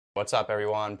What's up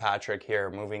everyone, Patrick here,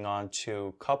 moving on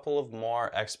to a couple of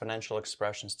more exponential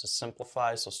expressions to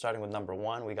simplify. So starting with number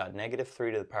 1, we got negative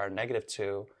 3 to the power of negative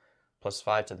 2 plus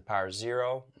 5 to the power of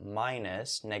 0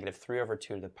 minus negative 3 over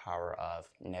 2 to the power of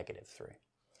negative 3.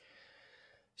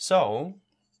 So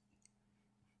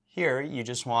here you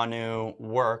just want to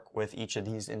work with each of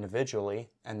these individually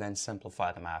and then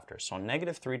simplify them after. So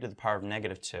negative 3 to the power of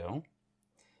negative 2,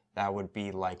 that would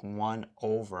be like 1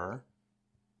 over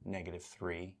negative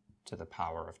 3 to the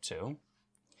power of 2.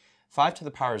 5 to the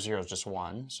power of 0 is just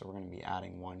 1, so we're going to be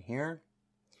adding 1 here.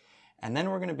 And then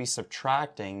we're going to be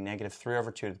subtracting negative 3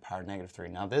 over 2 to the power of negative 3.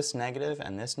 Now this negative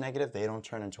and this negative, they don't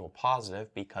turn into a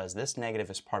positive because this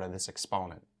negative is part of this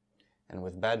exponent. And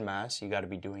with BEDMAS, you got to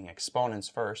be doing exponents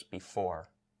first before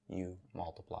you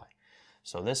multiply.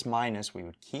 So this minus we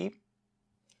would keep.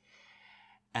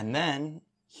 And then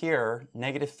here,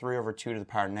 negative 3 over 2 to the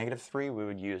power of negative 3, we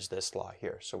would use this law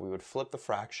here. So we would flip the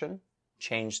fraction,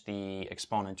 change the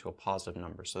exponent to a positive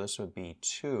number. So this would be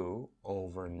 2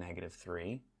 over negative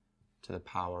 3 to the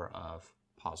power of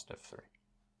positive 3.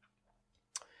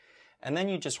 And then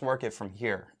you just work it from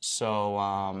here. So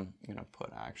I'm going to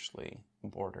put actually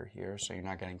border here so you're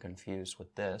not getting confused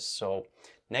with this. So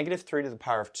negative 3 to the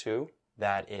power of 2,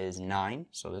 that is 9.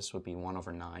 So this would be 1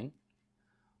 over 9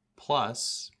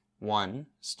 plus 1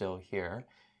 still here,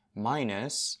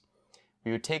 minus,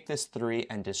 we would take this 3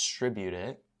 and distribute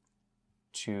it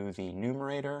to the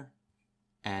numerator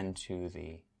and to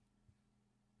the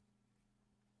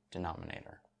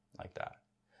denominator, like that.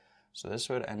 So this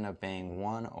would end up being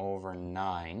 1 over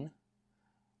 9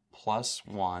 plus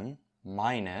 1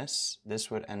 minus, this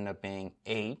would end up being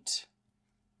 8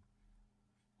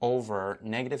 over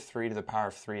negative 3 to the power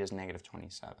of 3 is negative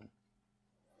 27.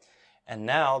 And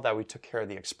now that we took care of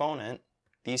the exponent,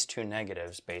 these two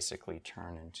negatives basically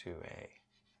turn into a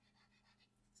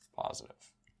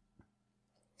positive.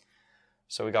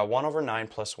 So we got 1 over 9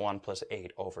 plus 1 plus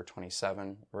 8 over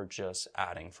 27. We're just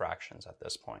adding fractions at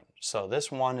this point. So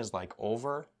this 1 is like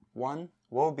over 1.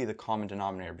 What would be the common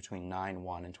denominator between 9,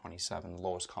 1, and 27, the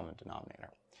lowest common denominator?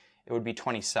 It would be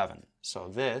 27. So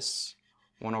this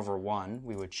 1 over 1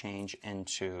 we would change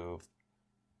into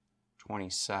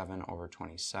 27 over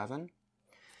 27.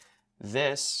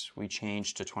 This we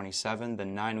change to 27. The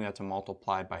 9 we have to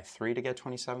multiply by 3 to get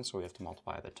 27, so we have to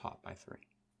multiply the top by 3.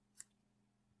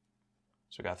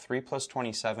 So we got 3 plus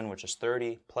 27, which is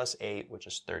 30, plus 8, which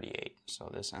is 38.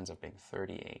 So this ends up being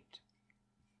 38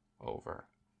 over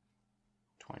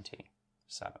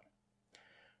 27.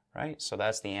 Right? So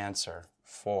that's the answer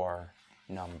for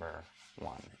number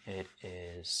 1. It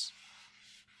is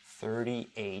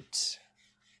 38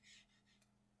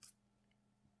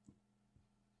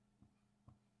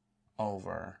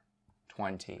 over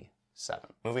 27.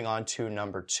 Moving on to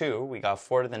number 2, we got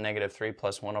 4 to the negative 3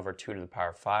 plus 1 over 2 to the power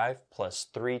of 5 plus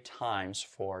 3 times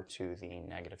 4 to the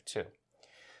negative 2.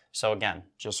 So again,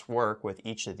 just work with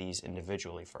each of these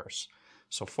individually first.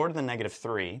 So 4 to the negative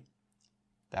 3,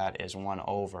 that is 1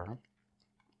 over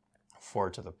 4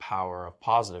 to the power of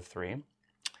positive 3.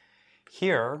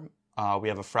 Here, we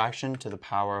have a fraction to the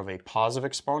power of a positive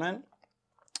exponent.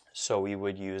 So we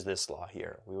would use this law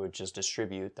here. We would just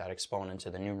distribute that exponent to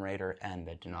the numerator and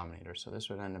the denominator. So this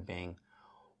would end up being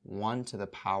 1 to the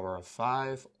power of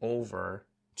 5 over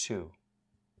 2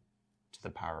 to the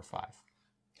power of 5.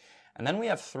 And then we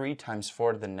have 3 times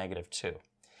 4 to the negative 2.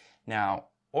 Now,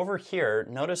 over here,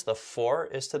 notice the 4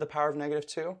 is to the power of negative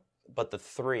 2, but the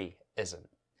 3 isn't.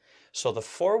 So the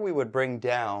 4 we would bring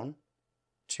down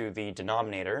to the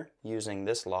denominator using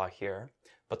this law here,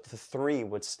 but the 3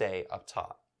 would stay up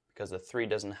top, because the 3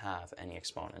 doesn't have any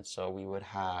exponents. So we would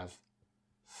have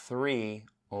 3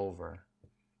 over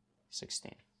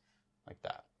 16, like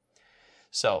that.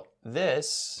 So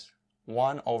this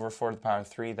 1 over 4 to the power of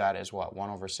 3, that is what? 1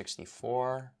 over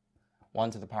 64.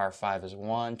 1 to the power of 5 is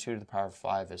 1. 2 to the power of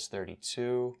 5 is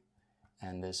 32.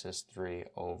 And this is 3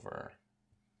 over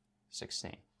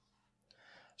 16.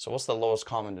 So what's the lowest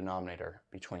common denominator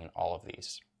between all of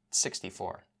these?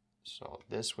 64. So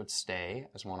this would stay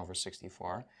as 1 over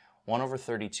 64. 1 over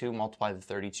 32, multiply the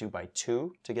 32 by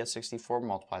 2 to get 64,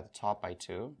 multiply the top by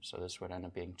 2. So this would end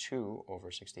up being 2 over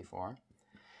 64.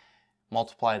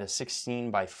 Multiply the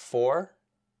 16 by 4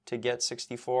 to get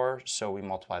 64, so we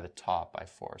multiply the top by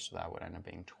 4. So that would end up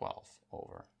being 12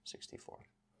 over 64.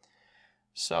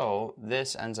 So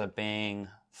this ends up being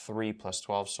 3 plus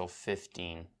 12, so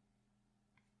 15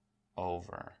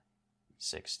 over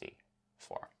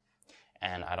 64.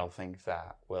 And I don't think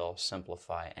that will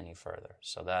simplify any further.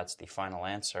 So that's the final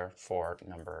answer for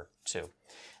number 2.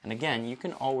 And again, you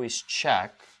can always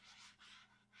check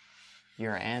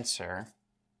your answer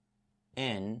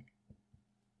in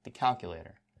the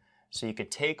calculator. So you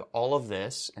could take all of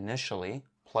this initially,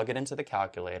 plug it into the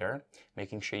calculator,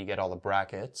 making sure you get all the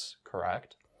brackets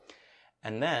correct,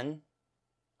 and then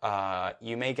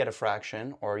you may get a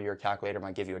fraction, or your calculator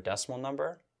might give you a decimal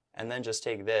number, and then just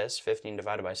take this, 15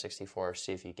 divided by 64,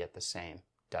 see if you get the same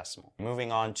decimal.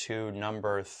 Moving on to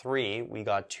number 3, we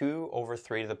got 2 over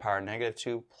 3 to the power negative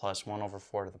 2 plus 1 over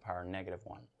 4 to the power negative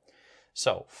 1.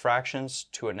 So fractions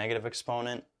to a negative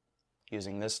exponent,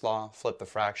 using this law, flip the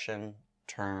fraction,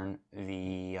 turn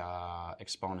the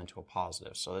exponent to a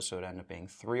positive. So this would end up being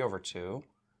 3 over 2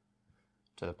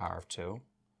 to the power of 2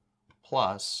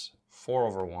 plus 4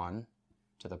 over 1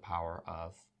 to the power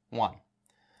of 1.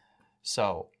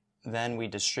 So then we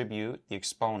distribute the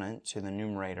exponent to the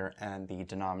numerator and the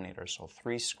denominator. So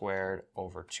 3 squared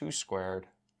over 2 squared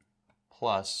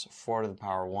plus 4 to the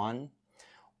power 1.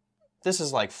 This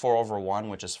is like 4 over 1,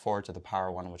 which is 4 to the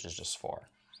power 1, which is just 4.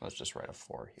 So let's just write a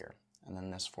 4 here. And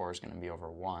then this 4 is going to be over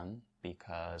 1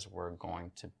 because we're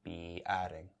going to be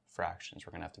adding fractions.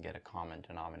 We're going to have to get a common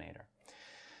denominator.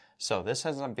 So this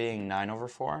ends up being 9 over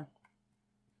 4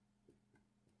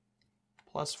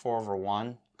 plus 4 over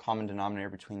 1. Common denominator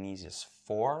between these is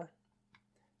 4.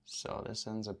 So this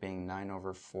ends up being 9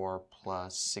 over 4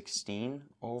 plus 16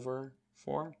 over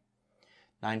 4.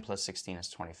 9 plus 16 is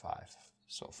 25.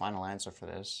 So final answer for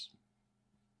this,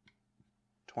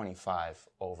 25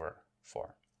 over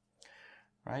 4.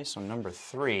 Right, so number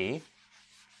 3,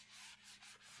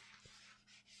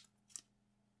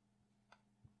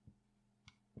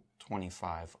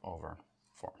 $25 over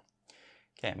 4.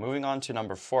 Okay, moving on to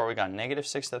number 4, we got negative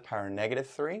 6 to the power negative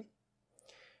 3,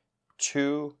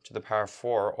 2 to the power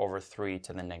 4 over 3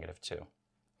 to the negative 2.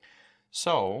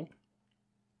 So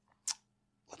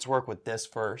let's work with this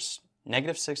first.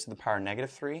 Negative 6 to the power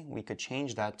negative 3, we could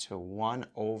change that to 1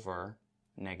 over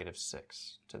negative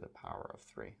 6 to the power of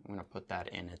 3. I'm going to put that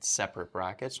in its separate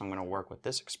brackets. So I'm going to work with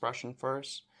this expression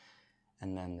first,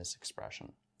 and then this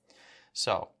expression.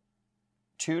 So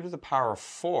 2 to the power of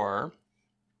 4,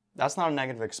 that's not a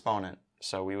negative exponent,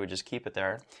 so we would just keep it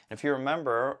there. And if you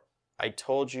remember, I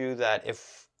told you that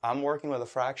if I'm working with a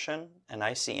fraction and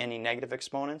I see any negative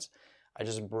exponents, I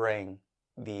just bring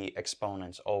the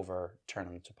exponents over, turn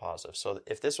them to positive. So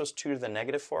if this was 2 to the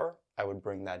negative 4, I would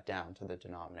bring that down to the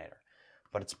denominator.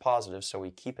 But it's positive, so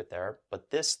we keep it there.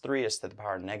 But this 3 is to the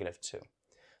power negative 2.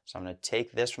 So I'm going to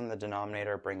take this from the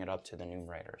denominator, bring it up to the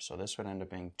numerator. So this would end up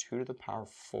being 2 to the power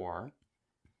 4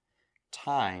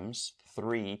 times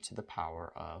 3 to the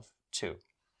power of 2.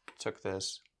 Took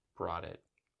this, brought it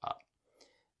up.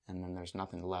 And then there's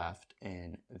nothing left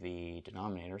in the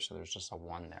denominator, so there's just a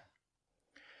 1 there.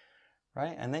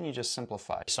 Right? And then you just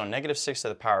simplify. So negative 6 to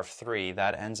the power of 3,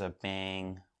 that ends up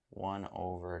being 1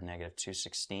 over negative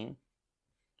 216.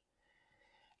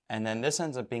 And then this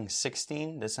ends up being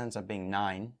 16. This ends up being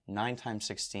 9. 9 times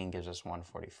 16 gives us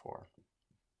 144.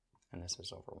 And this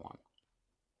is over 1.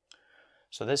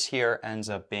 So this here ends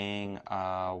up being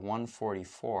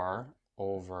 144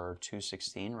 over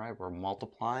 216, right? We're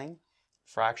multiplying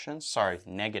fractions. Sorry,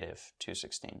 negative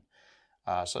 216.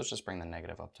 So let's just bring the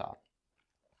negative up top.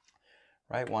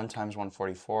 Right? 1 times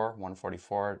 144,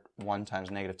 144. 1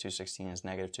 times negative 216 is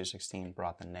negative 216.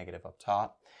 Brought the negative up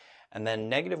top. And then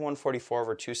negative 144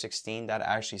 over 216, that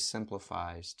actually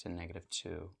simplifies to negative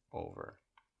 2 over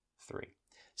 3.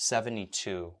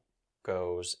 72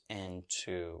 goes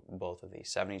into both of these.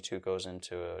 72 goes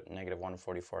into negative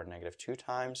 144 negative 2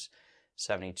 times.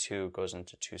 72 goes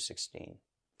into 216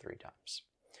 3 times.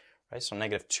 Right? So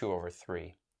negative 2 over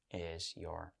 3 is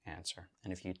your answer.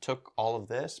 And if you took all of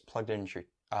this, plugged it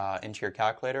into your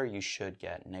calculator, you should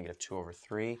get negative 2 over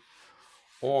 3.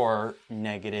 Or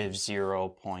negative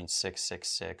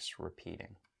 0.666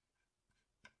 repeating.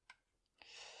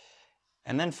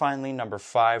 And then finally, number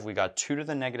 5, we got 2 to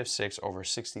the negative 6 over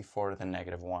 64 to the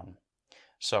negative 1.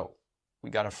 So we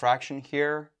got a fraction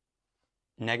here,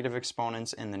 negative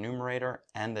exponents in the numerator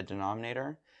and the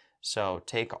denominator. So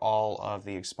take all of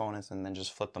the exponents and then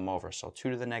just flip them over. So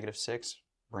 2 to the negative 6,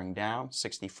 bring down.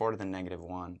 64 to the negative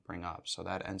 1, bring up. So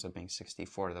that ends up being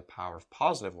 64 to the power of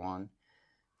positive 1.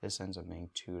 This ends up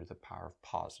being 2 to the power of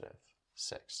positive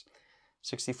 6.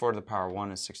 64 to the power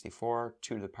 1 is 64.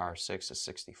 2 to the power 6 is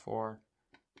 64.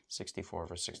 64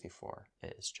 over 64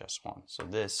 is just 1. So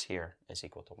this here is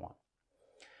equal to 1.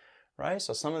 Right?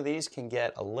 So some of these can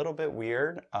get a little bit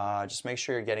weird. Just make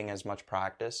sure you're getting as much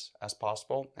practice as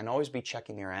possible. And always be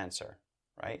checking your answer.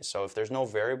 Right? So if there's no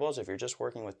variables, if you're just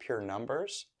working with pure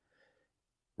numbers,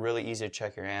 really easy to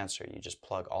check your answer. You just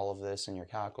plug all of this in your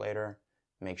calculator.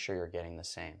 Make sure you're getting the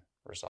same result.